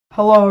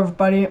Hello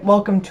everybody,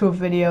 welcome to a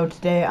video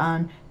today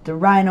on the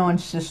Rhino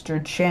and Sister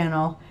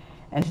channel,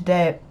 and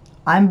today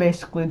I'm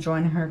basically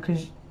joining her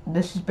because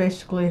this is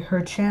basically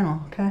her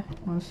channel, okay?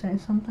 Want to say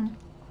something?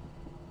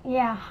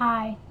 Yeah,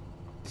 hi.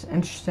 It's an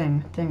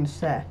interesting thing to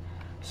say.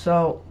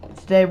 So,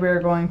 today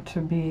we're going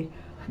to be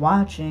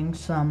watching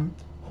some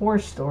horror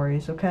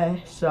stories,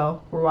 okay?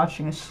 So, we're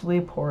watching a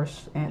sleep horror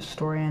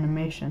story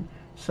animation.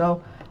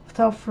 So,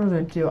 without further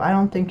ado, I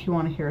don't think you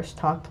want to hear us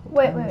talk the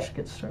whole time. Wait. We should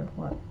get started.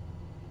 What?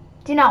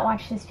 Do not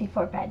watch this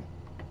before bed.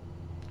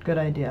 Good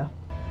idea.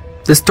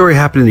 This story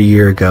happened a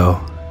year ago.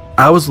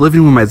 I was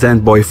living with my then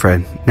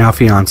boyfriend, now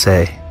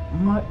fiance.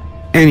 What?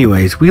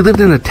 Anyways, we lived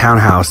in a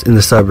townhouse in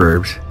the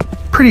suburbs.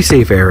 Pretty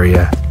safe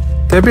area.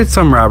 There had been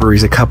some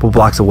robberies a couple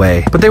blocks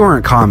away, but they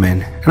weren't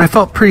common, and I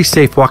felt pretty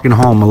safe walking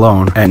home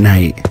alone at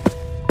night.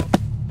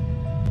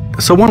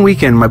 So one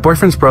weekend, my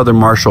boyfriend's brother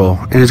Marshall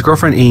and his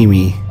girlfriend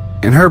Amy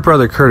and her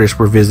brother Curtis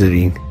were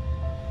visiting.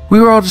 We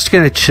were all just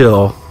gonna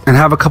chill and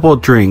have a couple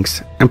of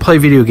drinks and play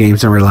video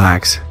games and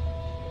relax.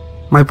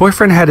 My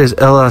boyfriend had his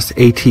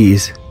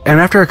LSATs, and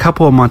after a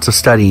couple of months of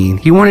studying,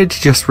 he wanted to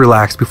just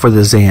relax before the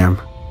exam.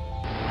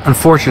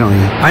 Unfortunately,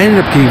 I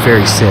ended up getting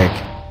very sick.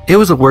 It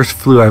was the worst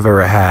flu I've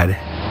ever had.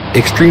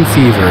 Extreme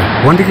fever,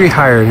 1 degree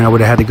higher than I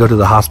would have had to go to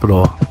the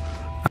hospital.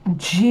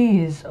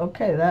 Jeez,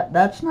 okay,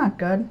 that's not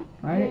good,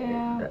 right?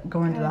 Yeah,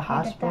 Going to the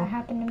hospital. That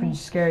happened to Pretty me.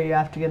 scary. You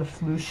have to get a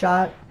flu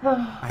shot.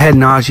 I had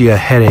nausea,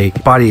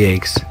 headache, body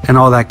aches, and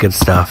all that good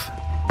stuff.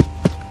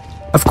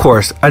 Of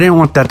course, I didn't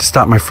want that to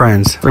stop my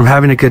friends from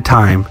having a good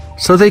time,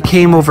 so they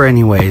came over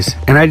anyways,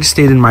 and I just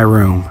stayed in my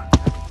room.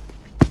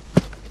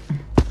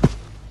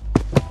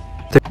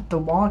 The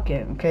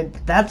walking, okay,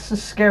 that's the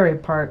scary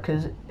part,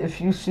 because if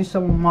you see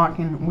someone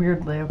walking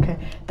weirdly, okay,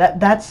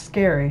 that's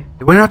scary.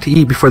 They went out to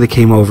eat before they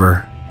came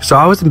over, so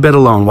I was in bed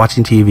alone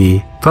watching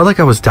TV. Felt like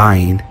I was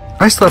dying.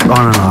 I slept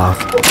on and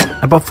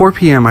off. About 4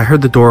 p.m. I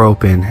heard the door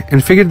open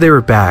and figured they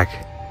were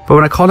back, but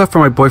when I called out for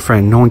my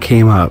boyfriend, no one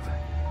came up.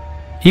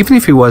 Even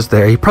if he was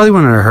there, he probably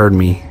wouldn't have heard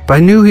me, but I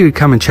knew he would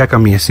come and check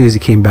on me as soon as he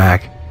came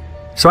back.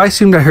 So I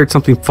assumed I heard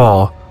something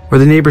fall, or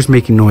the neighbors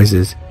making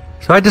noises,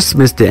 so I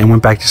dismissed it and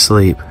went back to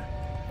sleep.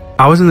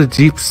 I was in a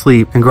deep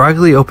sleep and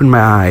groggily opened my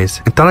eyes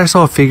and thought I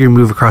saw a figure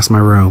move across my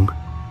room.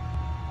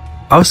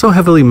 I was so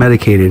heavily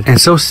medicated and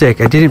so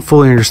sick I didn't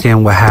fully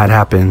understand what had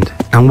happened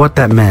and what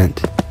that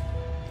meant.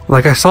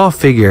 Like I saw a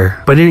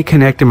figure, but it didn't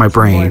connect in my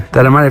brain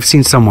that I might have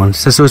seen someone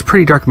since it was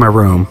pretty dark in my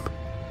room.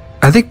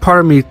 I think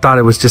part of me thought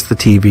it was just the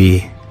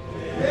TV.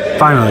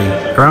 Finally,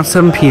 around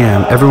 7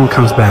 p.m., everyone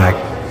comes back.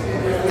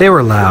 They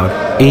were loud.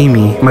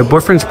 Amy, my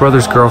boyfriend's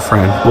brother's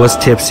girlfriend, was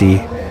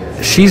tipsy.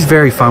 She's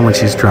very fun when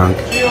she's drunk,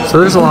 so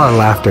there's a lot of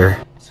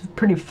laughter. It's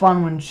pretty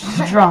fun when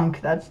she's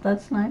drunk.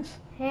 That's nice.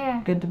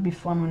 Yeah. Good to be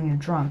fun when you're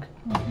drunk.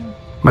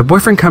 My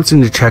boyfriend comes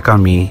in to check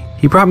on me.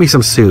 He brought me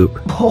some soup.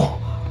 Oh,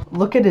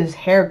 look at his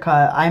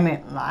haircut. I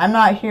mean, I'm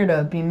not here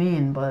to be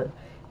mean, but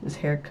his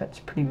haircut's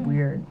pretty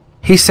weird.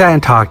 He sat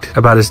and talked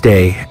about his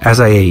day as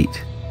I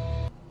ate.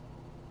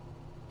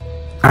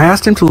 I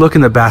asked him to look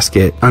in the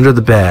basket under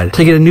the bed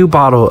to get a new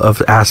bottle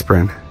of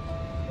aspirin.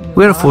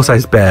 We had a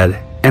full-size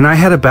bed, and I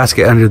had a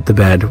basket under the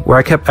bed where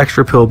I kept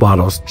extra pill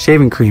bottles,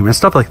 shaving cream, and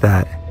stuff like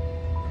that.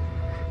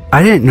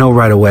 I didn't know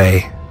right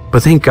away,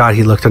 but thank God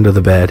he looked under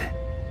the bed.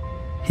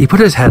 He put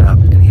his head up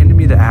and handed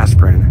me the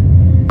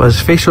aspirin, but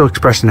his facial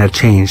expression had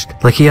changed,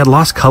 like he had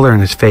lost color in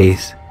his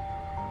face.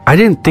 I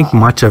didn't think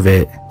much of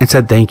it and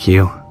said thank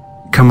you.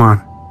 Come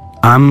on,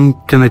 I'm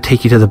gonna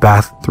take you to the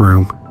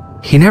bathroom.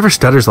 He never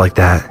stutters like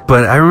that,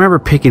 but I remember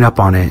picking up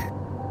on it.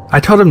 I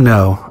told him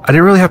no, I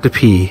didn't really have to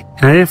pee,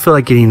 and I didn't feel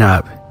like getting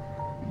up.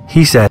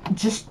 He said,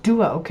 Just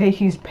do it, okay?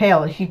 He's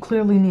pale. He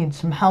clearly needs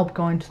some help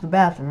going to the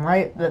bathroom,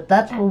 right?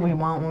 That's what we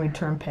want when we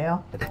turn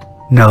pale.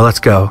 no, let's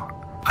go.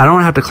 I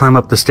don't have to climb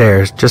up the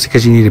stairs just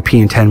because you need to pee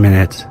in 10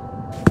 minutes.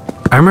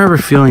 I remember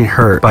feeling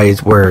hurt by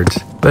his words,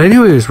 but I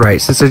knew he was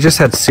right since I just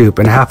had soup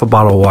and half a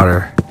bottle of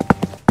water.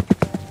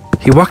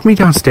 He walked me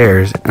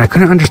downstairs, and I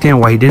couldn't understand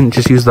why he didn't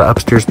just use the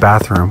upstairs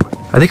bathroom.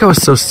 I think I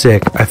was so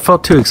sick, I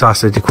felt too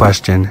exhausted to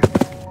question.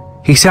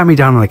 He sat me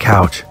down on the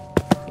couch.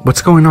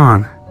 What's going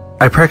on?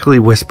 I practically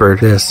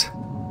whispered this.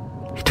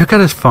 He took out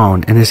his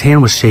phone, and his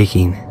hand was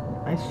shaking.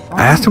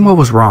 I asked him what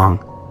was wrong,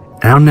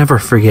 and I'll never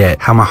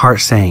forget how my heart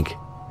sank,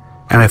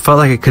 and I felt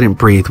like I couldn't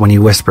breathe when he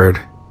whispered,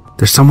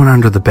 "There's someone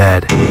under the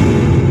bed."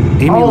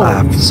 Amy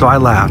laughed, so I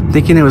laughed,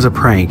 thinking it was a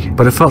prank,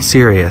 but it felt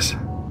serious.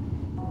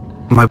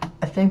 I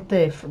think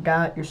they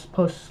forgot you're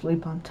supposed to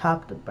sleep on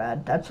top of the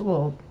bed. That's a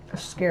little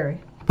scary.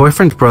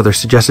 Boyfriend's brother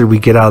suggested we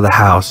get out of the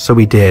house, so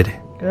we did.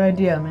 Good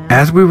idea, man.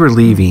 As we were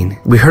leaving,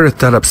 we heard a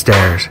thud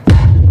upstairs.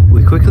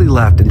 We quickly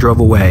left and drove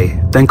away,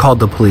 then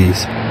called the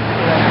police.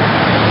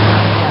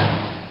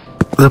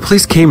 The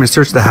police came and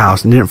searched the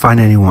house and didn't find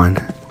anyone.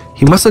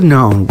 He must have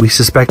known we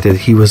suspected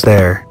he was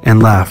there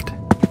and left.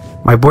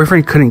 My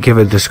boyfriend couldn't give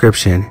a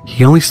description.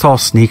 He only saw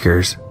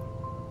sneakers.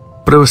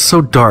 But it was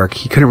so dark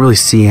he couldn't really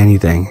see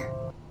anything.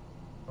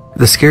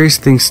 The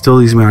scariest thing still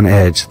leaves me on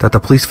edge that the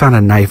police found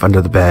a knife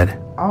under the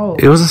bed. Oh.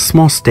 It was a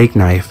small steak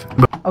knife,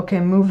 but Okay,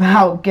 move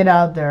out. Get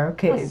out there.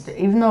 Okay,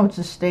 even though it's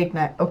a steak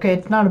knife. Okay,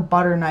 it's not a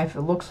butter knife.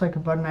 It looks like a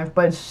butter knife,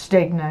 but it's a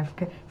steak knife.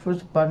 Okay, if it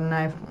was a butter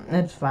knife,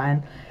 it's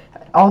fine.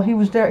 All he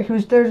was there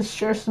to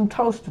share some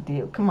toast with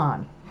you. Come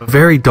on.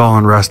 Very dull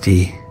and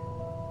rusty.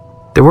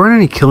 There weren't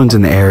any killings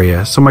in the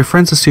area, so my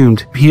friends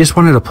assumed he just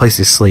wanted a place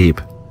to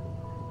sleep.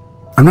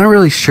 I'm not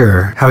really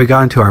sure how he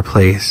got into our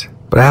place,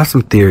 but I have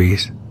some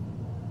theories.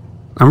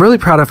 I'm really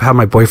proud of how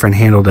my boyfriend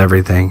handled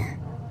everything.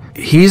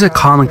 He's a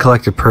calm and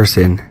collected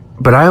person,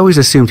 but I always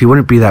assumed he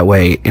wouldn't be that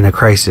way in a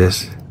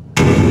crisis.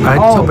 I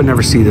just hope I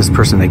never see this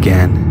person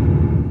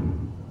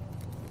again.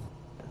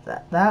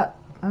 That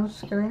was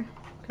scary.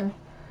 Okay.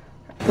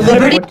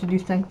 What did you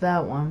think of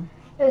that one?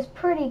 It was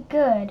pretty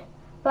good,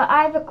 but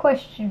I have a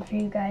question for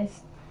you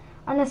guys.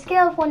 On a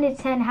scale of 1 to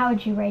 10, how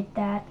would you rate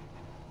that?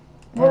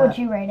 What would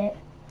you rate it?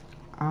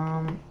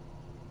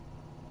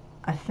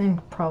 I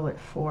think probably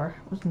 4.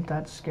 Wasn't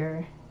that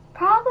scary?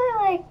 Probably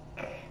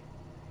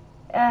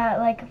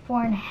like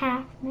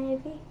 4.5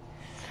 maybe.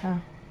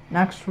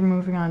 Next, we're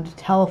moving on to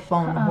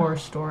telephone horror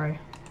story,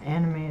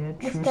 animated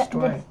true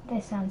story.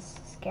 This sounds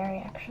scary,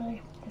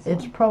 actually.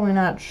 It's probably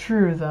not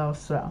true though,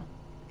 so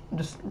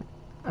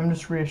I'm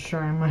just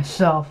reassuring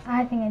myself.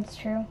 I think it's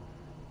true.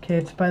 Okay,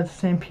 it's by the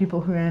same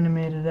people who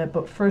animated it,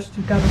 but first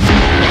we've got to...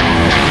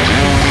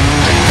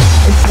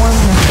 It's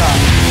warming us up.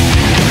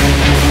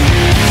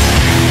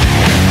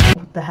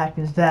 What the heck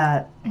is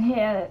that?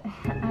 Yeah,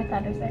 I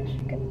thought it was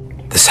actually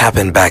good. This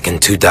happened back in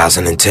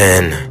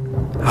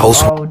 2010. I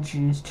was Oh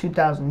geez,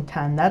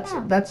 2010.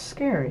 That's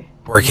scary.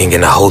 working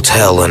in a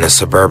hotel in a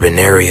suburban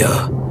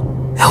area.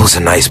 It was a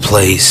nice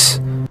place.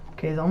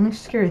 Okay, the only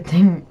scary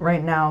thing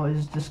right now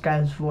is this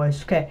guy's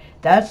voice. Okay,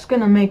 that's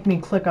gonna make me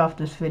click off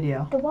this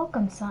video. The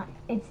welcome sign.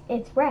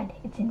 It's red.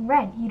 It's in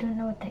red. You don't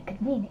know what that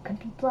could mean. It could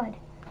be blood.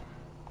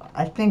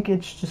 I think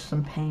it's just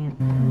some paint.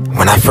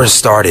 When I first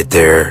started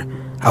there,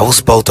 I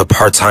was both a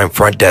part-time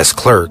front desk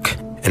clerk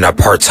and a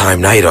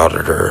part-time night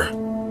auditor.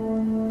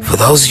 For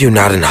those of you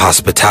not in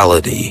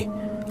hospitality,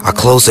 I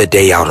closed the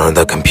day out on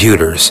the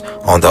computers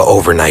on the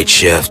overnight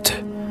shift.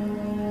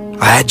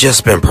 I had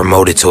just been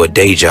promoted to a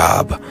day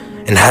job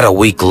and had a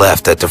week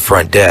left at the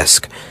front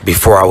desk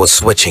before I was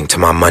switching to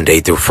my Monday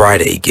through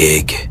Friday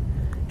gig.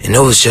 And it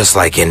was just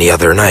like any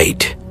other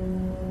night.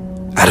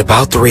 At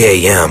about 3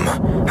 a.m.,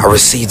 I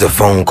received a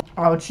phone call.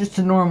 Oh, it's just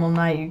a normal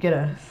night. You get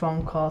a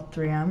phone call at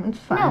 3 a.m. It's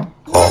fine.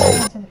 No.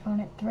 Answer the phone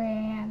at 3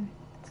 a.m.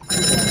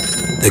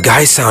 The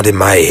guy sounded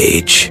my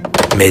age,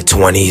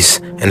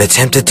 mid-20s, and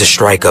attempted to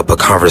strike up a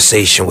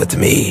conversation with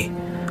me.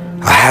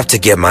 I have to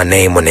get my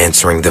name when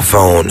answering the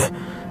phone,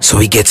 so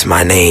he gets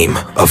my name,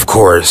 of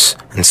course,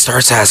 and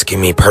starts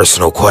asking me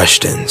personal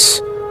questions.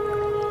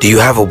 Do you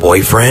have a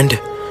boyfriend?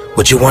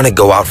 Would you want to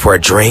go out for a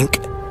drink?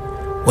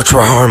 Which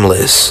were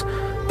harmless,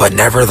 but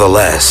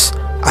nevertheless,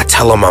 I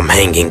tell him I'm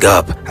hanging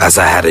up as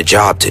I had a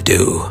job to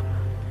do.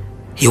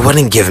 He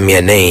wouldn't give me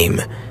a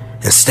name.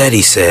 Instead,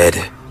 he said,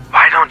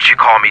 "Why don't you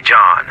call me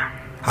John?"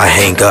 I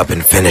hang up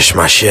and finish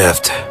my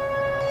shift.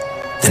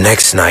 The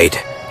next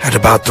night, at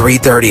about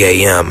 3:30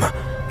 a.m.,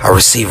 I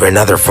receive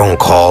another phone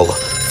call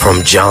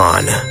from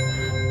John.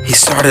 He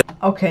started...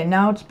 Okay,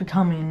 now it's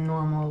becoming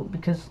normal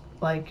because,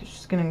 like,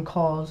 she's getting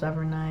calls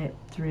every night,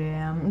 3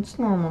 a.m. It's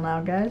normal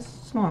now, guys.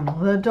 It's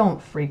normal.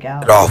 Don't freak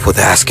out. off with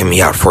asking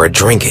me out for a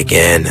drink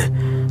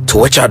again, to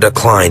which I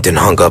declined and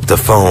hung up the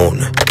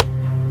phone.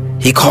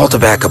 He called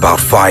back about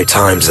 5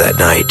 times that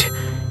night,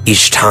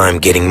 each time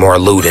getting more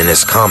lewd in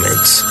his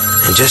comments,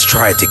 and just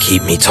tried to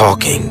keep me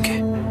talking.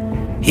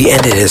 He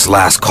ended his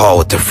last call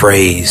with the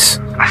phrase,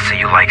 "I see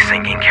you like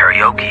singing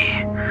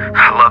karaoke.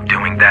 I love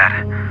doing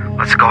that.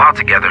 Let's go out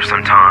together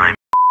sometime."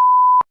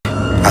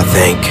 I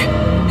think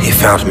he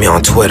found me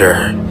on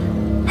Twitter.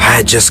 I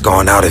had just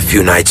gone out a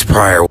few nights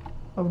prior.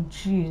 Oh,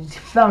 jeez. He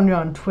found you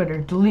on Twitter.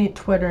 Delete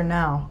Twitter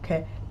now,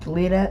 okay?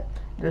 Delete it.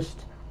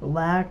 Just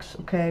relax,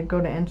 okay?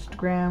 Go to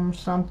Instagram or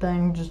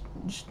something.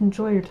 Just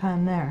enjoy your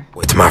time there.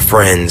 With my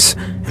friends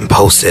and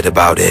posted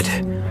about it.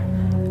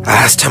 I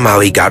asked him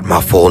how he got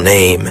my full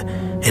name,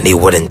 and he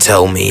wouldn't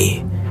tell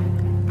me.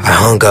 I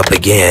hung up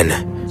again,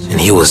 and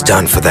he was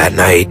done for that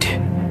night.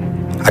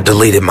 I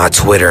deleted my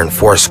Twitter and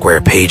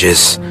Foursquare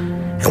pages,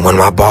 and when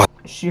my boss...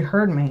 She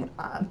heard me.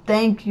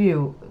 Thank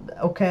you.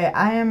 Okay,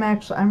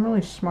 I'm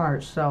really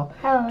smart, so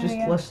just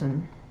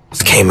listen.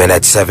 Came in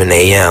at 7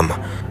 a.m.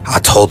 I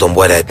told him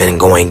what had been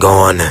going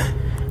on.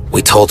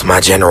 We told my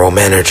general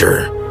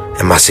manager,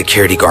 and my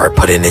security guard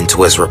put it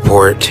into his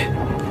report.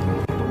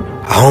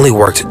 I only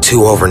worked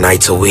 2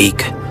 overnights a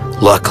week,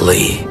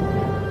 luckily.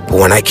 But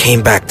when I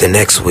came back the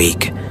next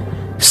week,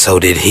 so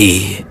did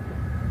he.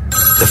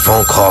 The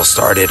phone call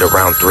started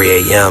around 3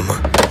 a.m.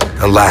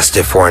 and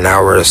lasted for an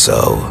hour or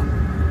so.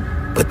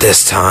 But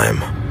this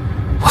time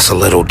was a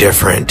little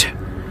different.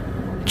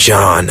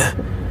 John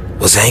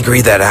was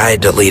angry that I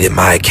had deleted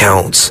my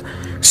accounts,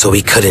 so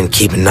he couldn't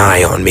keep an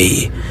eye on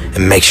me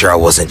and make sure I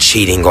wasn't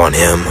cheating on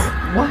him.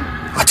 What?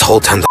 I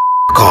told him to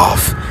f***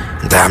 off,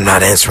 and that I'm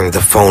not answering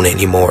the phone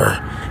anymore,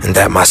 and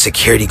that my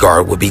security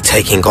guard would be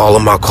taking all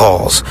of my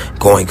calls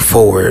going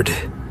forward.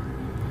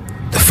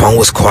 The phone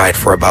was quiet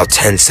for about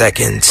 10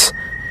 seconds,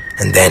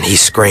 and then he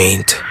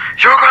screamed,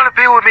 "You're gonna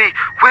be with me,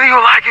 whether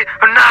you like it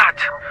or not.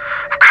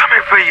 I'm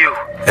coming for you,"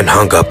 and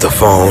hung up the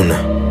phone.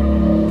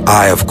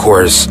 I, of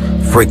course,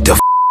 freaked the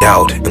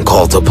out and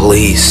called the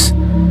police.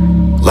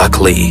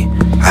 Luckily,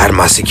 I had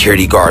my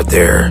security guard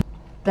there.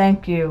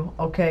 Thank you.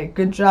 Okay,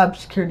 good job,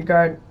 security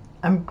guard.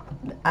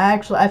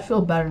 I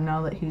feel better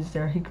now that he's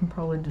there. He can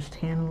probably just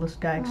handle this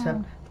guy,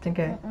 except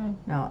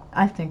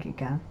I think he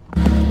can.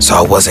 So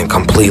I wasn't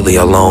completely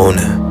alone,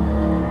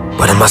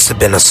 but it must have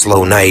been a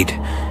slow night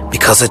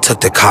because it took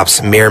the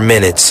cops mere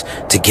minutes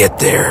to get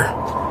there.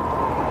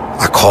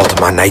 I called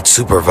my night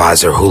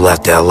supervisor who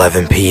left at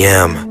 11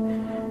 p.m.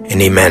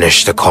 and he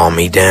managed to calm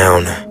me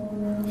down.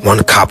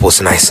 One cop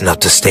was nice enough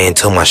to stay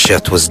until my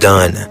shift was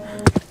done.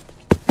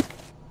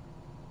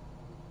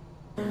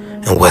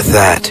 And with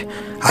that,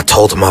 I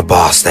told my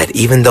boss that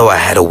even though I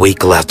had a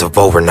week left of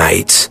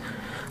overnights,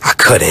 I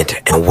couldn't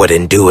and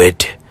wouldn't do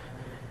it.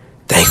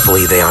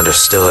 Thankfully, they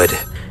understood,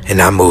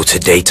 and I moved to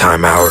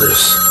daytime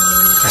hours,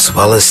 as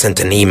well as sent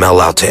an email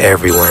out to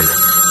everyone,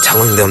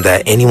 telling them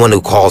that anyone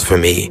who called for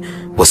me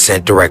was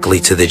sent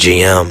directly to the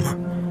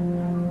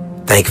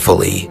GM.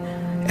 Thankfully,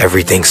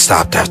 everything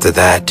stopped after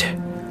that,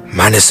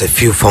 minus a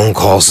few phone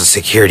calls the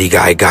security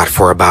guy got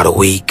for about a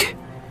week.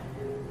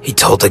 He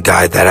told the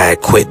guy that I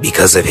had quit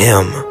because of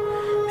him,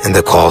 and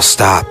the call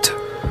stopped.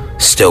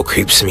 Still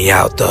creeps me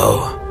out,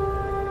 though.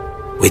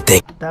 We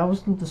think that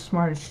wasn't the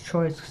smartest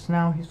choice, because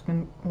now he's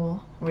gonna,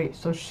 well, wait,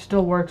 so she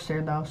still works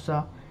there, though,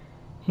 so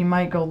he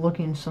might go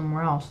looking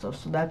somewhere else, though,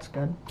 so that's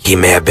good. He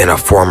may have been a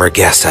former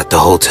guest at the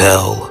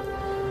hotel,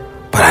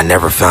 but I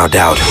never found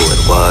out who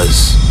it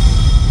was.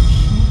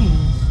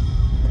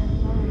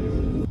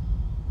 Jeez.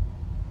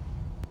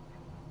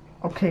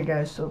 Okay,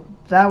 guys, so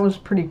that was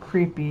pretty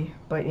creepy,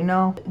 but you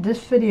know,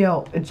 this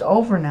video, it's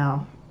over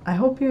now. I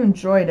hope you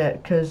enjoyed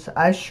it, because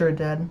I sure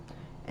did,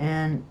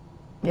 and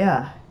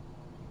yeah.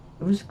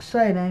 It was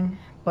exciting,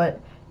 but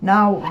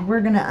now we're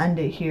gonna end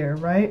it here,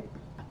 right?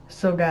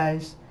 So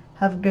guys,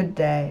 have a good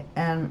day,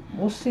 and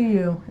we'll see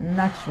you in the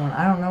next one.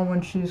 I don't know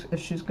when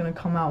if she's gonna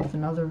come out with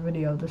another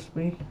video this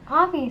week.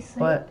 Obviously.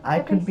 But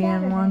I could be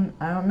in one.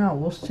 I don't know.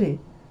 We'll see.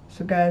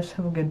 So guys,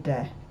 have a good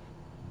day.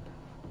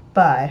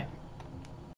 Bye.